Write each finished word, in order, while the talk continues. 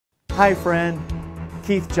Hi friend,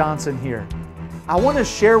 Keith Johnson here. I want to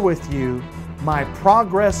share with you my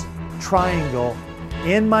progress triangle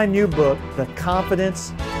in my new book, The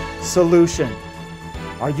Confidence Solution.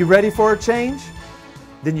 Are you ready for a change?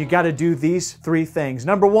 Then you got to do these three things.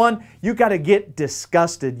 Number one, you got to get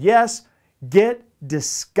disgusted. Yes, get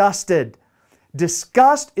disgusted.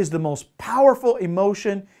 Disgust is the most powerful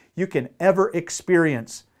emotion you can ever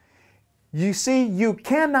experience. You see, you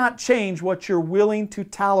cannot change what you're willing to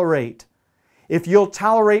tolerate. If you'll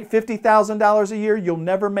tolerate $50,000 a year, you'll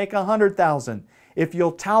never make $100,000. If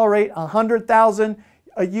you'll tolerate $100,000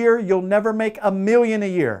 a year, you'll never make $1 million a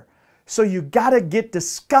year. So you got to get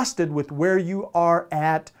disgusted with where you are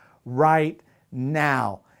at right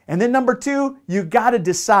now. And then number two, you got to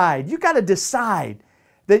decide. You got to decide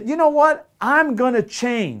that, you know what? I'm going to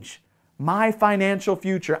change my financial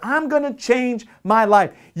future. I'm going to change my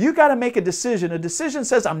life. You got to make a decision. A decision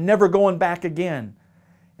says, I'm never going back again.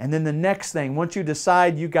 And then the next thing, once you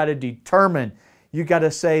decide, you got to determine. You got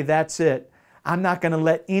to say, that's it. I'm not going to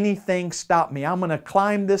let anything stop me. I'm going to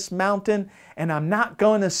climb this mountain and I'm not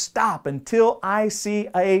going to stop until I see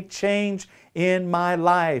a change in my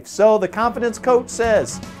life. So the confidence coach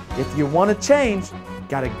says, if you want to change, you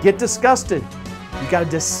got to get disgusted. You got to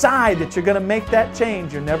decide that you're going to make that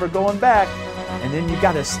change. You're never going back. And then you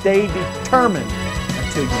got to stay determined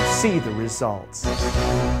until you see the results.